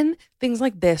 because then things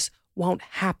like this won't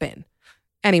happen.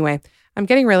 Anyway, I'm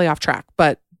getting really off track,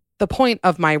 but the point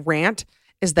of my rant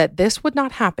is that this would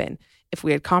not happen if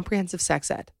we had comprehensive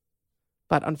sex ed.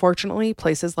 But unfortunately,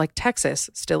 places like Texas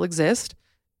still exist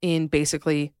in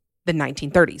basically the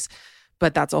 1930s.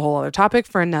 But that's a whole other topic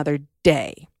for another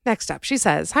day. Next up, she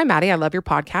says, "Hi, Maddie. I love your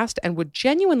podcast and would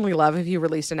genuinely love if you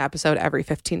released an episode every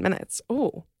 15 minutes.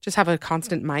 Oh, just have a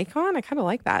constant mic on? I kind of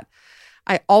like that.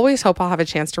 I always hope I'll have a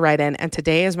chance to write in, and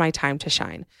today is my time to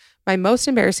shine. My most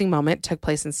embarrassing moment took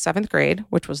place in 7th grade,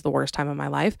 which was the worst time of my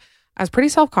life. I was pretty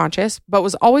self-conscious, but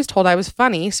was always told I was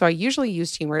funny, so I usually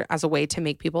used humor as a way to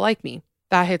make people like me.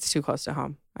 That hits too close to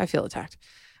home. I feel attacked.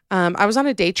 I was on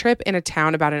a day trip in a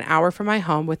town about an hour from my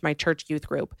home with my church youth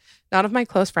group. None of my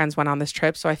close friends went on this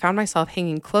trip, so I found myself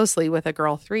hanging closely with a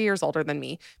girl 3 years older than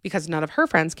me because none of her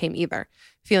friends came either.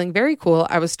 Feeling very cool,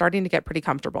 I was starting to get pretty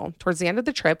comfortable. Towards the end of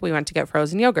the trip, we went to get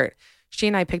frozen yogurt. She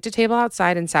and I picked a table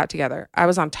outside and sat together. I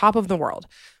was on top of the world.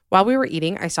 While we were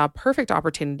eating, I saw a perfect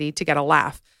opportunity to get a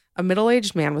laugh. A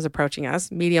middle-aged man was approaching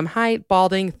us, medium height,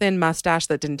 balding, thin mustache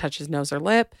that didn't touch his nose or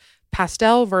lip,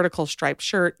 pastel vertical striped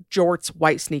shirt, jorts,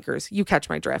 white sneakers. You catch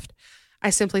my drift. I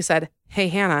simply said, "Hey,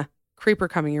 Hannah, creeper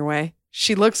coming your way."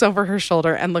 She looks over her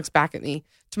shoulder and looks back at me.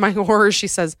 To my horror, she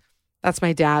says, "That's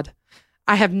my dad."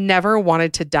 I have never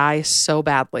wanted to die so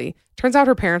badly. Turns out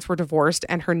her parents were divorced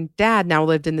and her dad now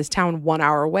lived in this town 1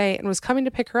 hour away and was coming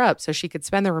to pick her up so she could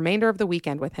spend the remainder of the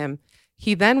weekend with him.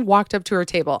 He then walked up to her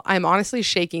table. I'm honestly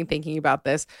shaking thinking about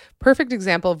this. Perfect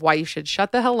example of why you should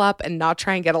shut the hell up and not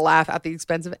try and get a laugh at the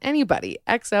expense of anybody.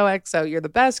 XOXO, you're the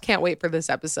best. Can't wait for this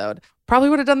episode. Probably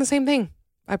would have done the same thing.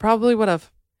 I probably would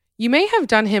have. You may have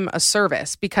done him a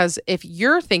service, because if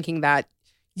you're thinking that,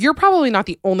 you're probably not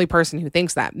the only person who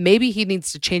thinks that. Maybe he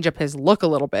needs to change up his look a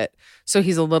little bit so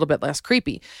he's a little bit less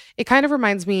creepy. It kind of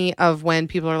reminds me of when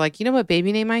people are like, you know what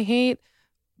baby name I hate?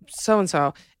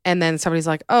 So-and-so. And then somebody's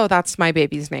like, oh, that's my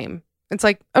baby's name. It's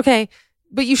like, okay,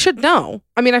 but you should know.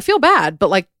 I mean, I feel bad, but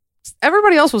like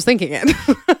everybody else was thinking it.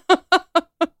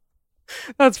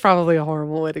 That's probably a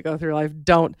horrible way to go through life.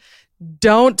 Don't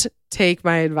take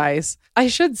my advice. I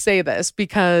should say this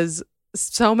because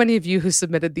so many of you who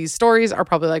submitted these stories are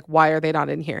probably like, why are they not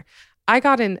in here? I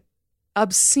got an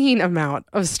obscene amount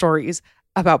of stories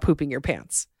about pooping your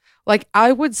pants. Like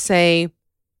I would say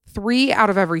 3 out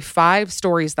of every 5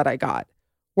 stories that I got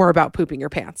were about pooping your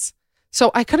pants.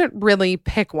 So I couldn't really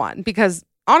pick one because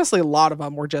honestly, a lot of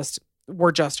them were just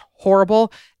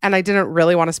horrible. And I didn't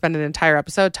really want to spend an entire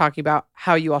episode talking about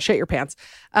how you all shit your pants.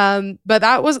 But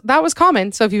that was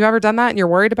common. So if you've ever done that and you're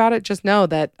worried about it, just know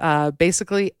that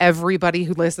basically everybody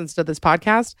who listens to this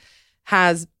podcast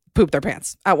has pooped their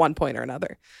pants at one point or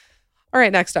another. All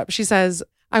right, next up, she says,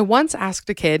 I once asked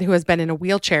a kid who has been in a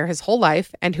wheelchair his whole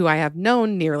life and who I have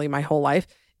known nearly my whole life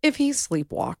if he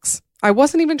sleepwalks. I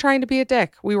wasn't even trying to be a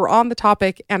dick. We were on the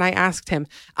topic and I asked him.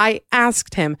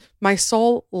 My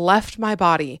soul left my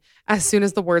body as soon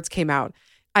as the words came out.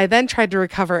 I then tried to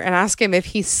recover and ask him if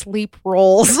he sleep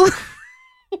rolls.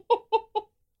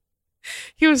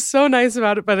 He was so nice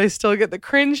about it, but I still get the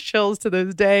cringe chills to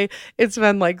this day. It's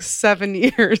been like 7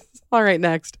 years. All right,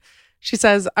 next. She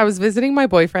says, I was visiting my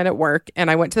boyfriend at work and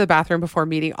I went to the bathroom before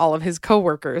meeting all of his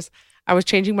coworkers. I was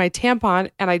changing my tampon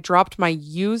and I dropped my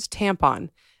used tampon.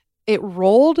 It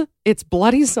rolled its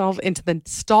bloody self into the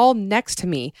stall next to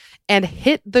me and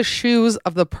hit the shoes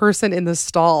of the person in the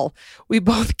stall. We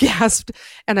both gasped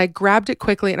and I grabbed it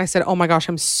quickly and I said, oh my gosh,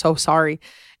 I'm so sorry.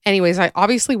 Anyways, I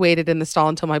obviously waited in the stall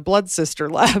until my blood sister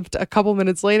left. A couple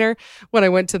minutes later, when I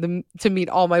went to meet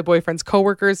all my boyfriend's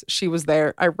coworkers, she was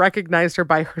there. I recognized her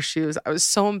by her shoes. I was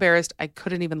so embarrassed. I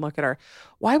couldn't even look at her.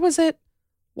 Why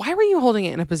were you holding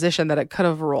it in a position that it could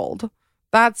have rolled?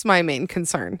 That's my main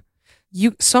concern.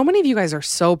 So many of you guys are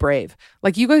so brave.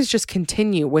 Like you guys just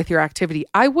continue with your activity.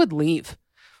 I would leave.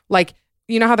 Like,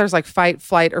 you know how there's like fight,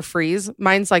 flight, or freeze?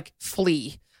 Mine's like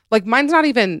flee. Like mine's not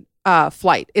even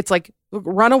flight. It's like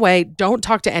run away. Don't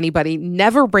talk to anybody.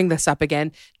 Never bring this up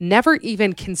again. Never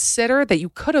even consider that you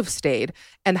could have stayed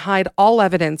and hide all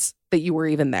evidence that you were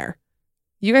even there.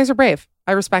 You guys are brave.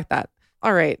 I respect that.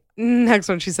 All right. Next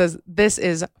one. She says, this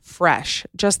is fresh.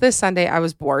 Just this Sunday, I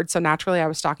was bored. So naturally, I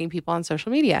was stalking people on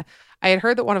social media. I had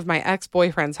heard that one of my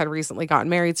ex-boyfriends had recently gotten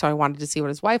married. So I wanted to see what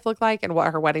his wife looked like and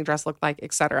what her wedding dress looked like,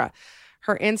 etc.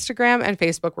 Her Instagram and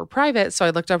Facebook were private. So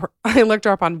I looked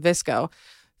her up on VSCO,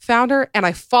 found her, and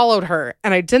I followed her.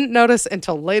 And I didn't notice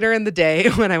until later in the day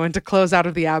when I went to close out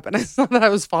of the app and I saw that I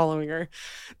was following her.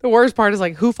 The worst part is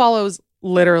like, who follows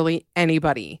literally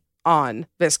anybody on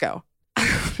VSCO?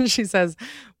 She says,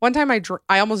 one time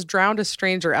I almost drowned a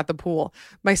stranger at the pool.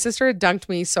 My sister had dunked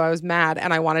me, so I was mad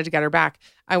and I wanted to get her back.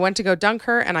 I went to go dunk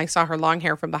her and I saw her long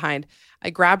hair from behind. I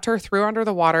grabbed her, threw her under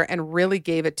the water, and really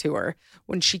gave it to her.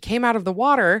 When she came out of the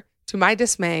water, to my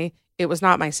dismay, it was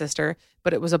not my sister,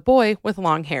 but it was a boy with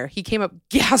long hair. He came up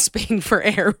gasping for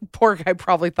air. Poor guy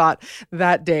probably thought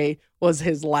that day was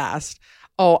his last.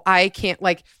 Oh, I can't,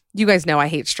 like, you guys know I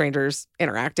hate strangers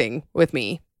interacting with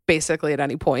me basically at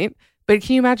any point. But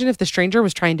can you imagine if the stranger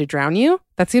was trying to drown you?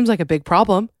 That seems like a big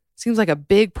problem. Seems like a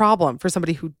big problem for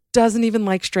somebody who doesn't even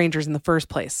like strangers in the first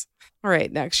place. All right,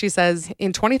 next. She says,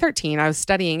 in 2013, I was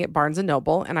studying at Barnes &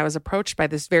 Noble and I was approached by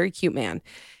this very cute man.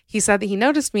 He said that he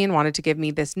noticed me and wanted to give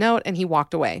me this note and he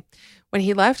walked away. When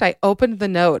he left, I opened the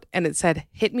note and it said,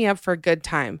 hit me up for a good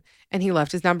time. And he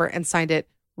left his number and signed it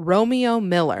Romeo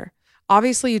Miller.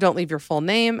 Obviously, you don't leave your full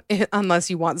name unless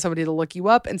you want somebody to look you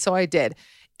up. And so I did.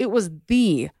 It was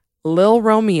the Lil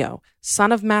Romeo,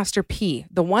 son of Master P,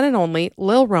 the one and only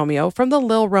Lil Romeo from the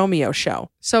Lil Romeo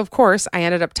Show. So of course, I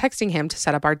ended up texting him to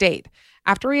set up our date.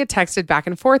 After we had texted back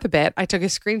and forth a bit, I took a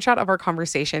screenshot of our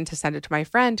conversation to send it to my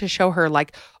friend to show her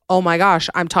like, oh my gosh,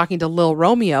 I'm talking to Lil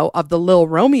Romeo of the Lil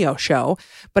Romeo Show.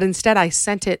 But instead I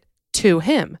sent it to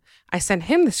him. I sent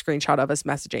him the screenshot of us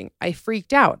messaging. I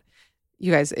freaked out.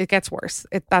 You guys, it gets worse.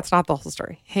 That's not the whole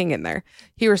story. Hang in there.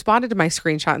 He responded to my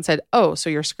screenshot and said, oh,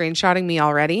 so you're screenshotting me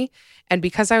already? And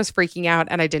because I was freaking out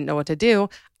and I didn't know what to do,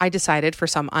 I decided for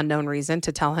some unknown reason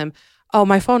to tell him, oh,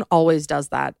 my phone always does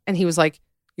that. And he was like,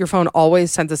 your phone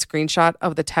always sends a screenshot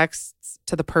of the texts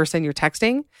to the person you're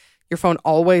texting? Your phone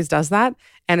always does that?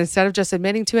 And instead of just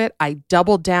admitting to it, I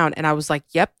doubled down and I was like,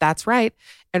 yep, that's right.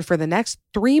 And for the next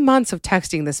 3 months of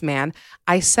texting this man,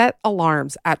 I set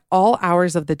alarms at all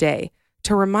hours of the day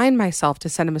to remind myself to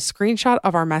send him a screenshot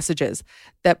of our messages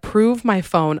that prove my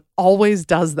phone always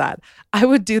does that. I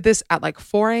would do this at like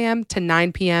 4 a.m. to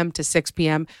 9 p.m. to 6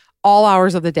 p.m., all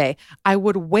hours of the day. I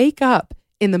would wake up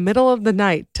in the middle of the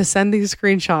night to send these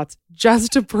screenshots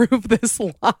just to prove this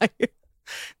lie.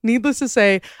 Needless to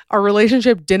say, our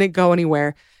relationship didn't go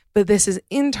anywhere, but this is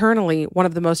internally one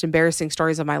of the most embarrassing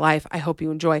stories of my life. I hope you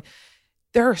enjoy.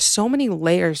 There are so many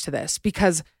layers to this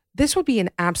because this would be an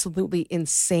absolutely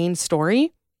insane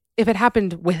story if it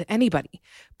happened with anybody.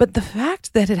 But the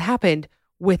fact that it happened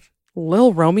with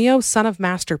Lil Romeo, son of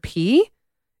Master P,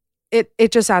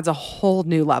 it just adds a whole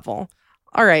new level.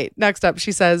 All right, next up,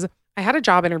 she says, I had a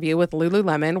job interview with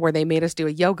Lululemon where they made us do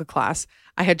a yoga class.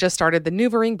 I had just started the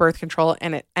NuvaRing birth control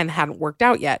and hadn't worked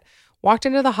out yet. Walked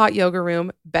into the hot yoga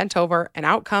room, bent over, and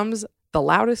out comes the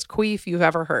loudest queef you've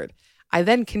ever heard. I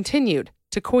then continued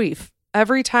to queef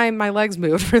every time my legs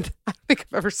moved. I don't think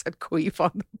I've ever said queef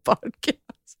on the podcast.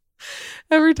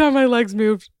 Every time my legs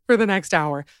moved for the next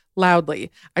hour, loudly.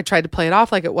 I tried to play it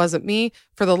off like it wasn't me.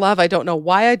 For the love, I don't know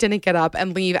why I didn't get up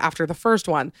and leave after the first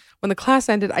one. When the class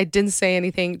ended, I didn't say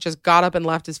anything, just got up and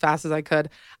left as fast as I could.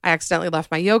 I accidentally left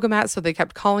my yoga mat, so they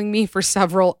kept calling me for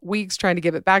several weeks trying to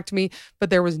give it back to me, but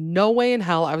there was no way in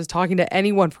hell I was talking to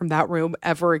anyone from that room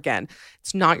ever again.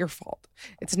 It's not your fault.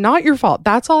 It's not your fault.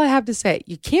 That's all I have to say.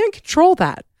 You can't control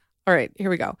that. All right, here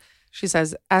we go. She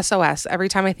says, SOS, every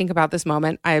time I think about this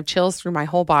moment, I have chills through my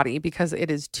whole body because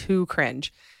it is too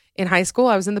cringe. In high school,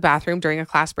 I was in the bathroom during a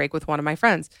class break with one of my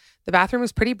friends. The bathroom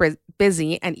was pretty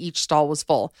busy and each stall was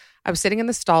full. I was sitting in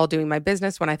the stall doing my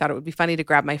business when I thought it would be funny to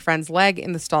grab my friend's leg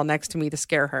in the stall next to me to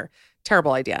scare her.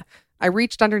 Terrible idea. I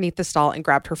reached underneath the stall and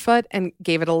grabbed her foot and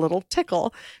gave it a little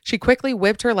tickle. She quickly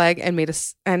whipped her leg and made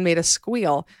a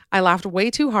squeal. I laughed way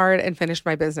too hard and finished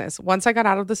my business. Once I got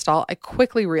out of the stall, I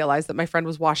quickly realized that my friend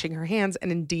was washing her hands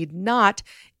and indeed not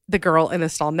the girl in the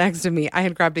stall next to me. I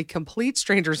had grabbed a complete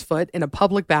stranger's foot in a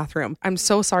public bathroom. I'm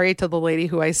so sorry to the lady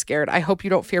who I scared. I hope you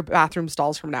don't fear bathroom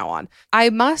stalls from now on.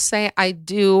 I must say I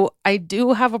do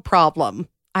have a problem.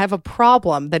 I have a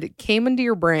problem that it came into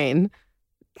your brain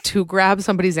to grab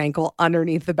somebody's ankle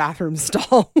underneath the bathroom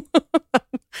stall.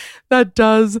 That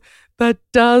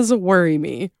does worry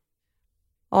me.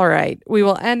 All right, we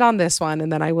will end on this one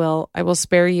and then I will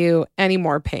spare you any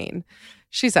more pain.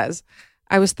 She says,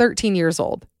 I was 13 years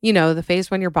old. You know, the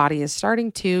phase when your body is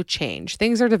starting to change.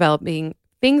 Things are developing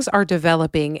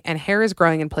and hair is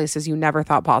growing in places you never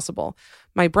thought possible.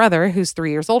 My brother, who's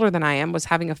 3 years older than I am, was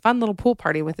having a fun little pool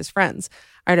party with his friends.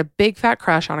 I had a big fat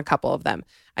crush on a couple of them.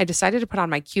 I decided to put on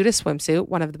my cutest swimsuit,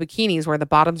 one of the bikinis where the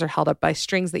bottoms are held up by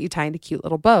strings that you tie into cute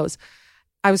little bows.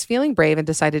 I was feeling brave and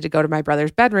decided to go to my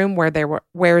brother's bedroom where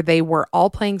they were all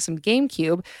playing some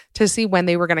GameCube to see when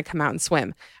they were going to come out and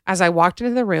swim. As I walked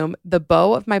into the room, the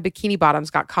bow of my bikini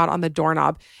bottoms got caught on the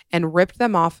doorknob and ripped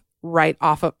them right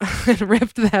off of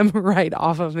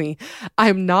me.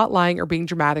 I'm not lying or being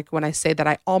dramatic when I say that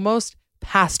I almost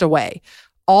passed away.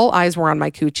 All eyes were on my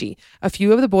coochie. A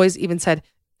few of the boys even said,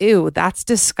 "Ew, that's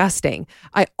disgusting."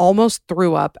 I almost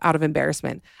threw up out of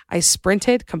embarrassment. I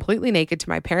sprinted completely naked to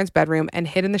my parents' bedroom and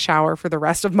hid in the shower for the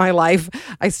rest of my life.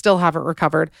 I still haven't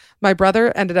recovered. My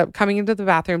brother ended up coming into the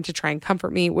bathroom to try and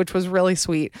comfort me, which was really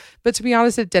sweet. But to be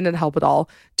honest, it didn't help at all.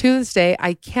 To this day,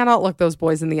 I cannot look those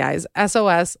boys in the eyes.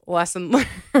 SOS, lesson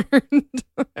learned.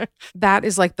 That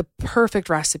is like the perfect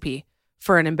recipe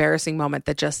for an embarrassing moment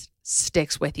that just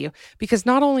sticks with you. Because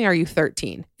not only are you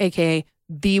 13, aka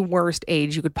the worst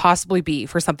age you could possibly be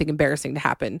for something embarrassing to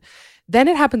happen, then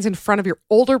it happens in front of your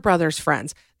older brother's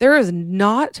friends. There is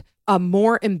not a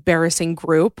more embarrassing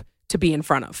group to be in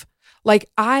front of. Like,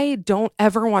 I don't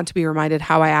ever want to be reminded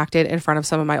how I acted in front of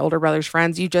some of my older brother's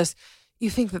friends. You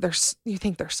think that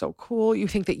they're so cool. You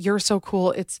think that you're so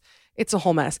cool. It's a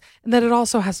whole mess. And then it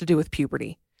also has to do with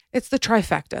puberty. It's the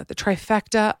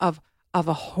trifecta of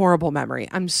a horrible memory.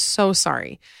 I'm so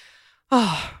sorry.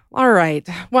 Oh, all right.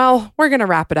 Well, we're going to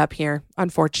wrap it up here,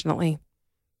 unfortunately.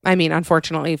 I mean,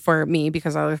 unfortunately for me,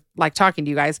 because I like talking to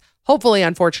you guys. Hopefully,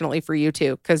 unfortunately for you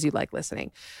too, because you like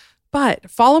listening.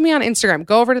 But follow me on Instagram.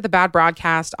 Go over to the Bad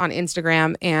Broadcast on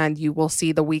Instagram and you will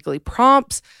see the weekly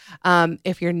prompts.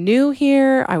 If you're new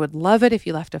here, I would love it if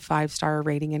you left a 5-star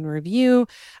rating and review.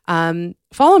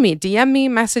 Follow me, DM me,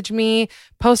 message me,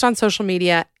 post on social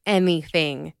media.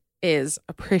 Anything is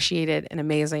appreciated and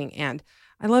amazing. And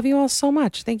I love you all so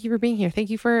much. Thank you for being here.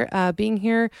 Thank you for being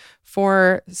here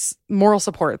for moral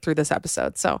support through this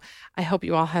episode. So I hope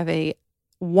you all have a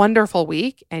wonderful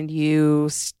week and you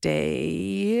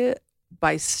be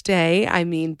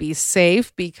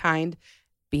safe, be kind,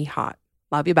 be hot.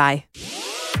 Love you. Bye.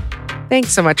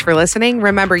 Thanks so much for listening.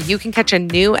 Remember, you can catch a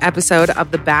new episode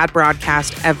of The Bad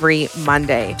Broadcast every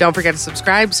Monday. Don't forget to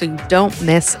subscribe so you don't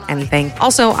miss anything.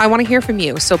 Also, I want to hear from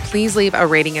you, so please leave a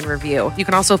rating and review. You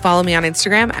can also follow me on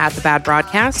Instagram at The Bad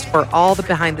Broadcast for all the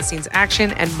behind-the-scenes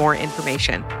action and more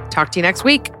information. Talk to you next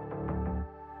week.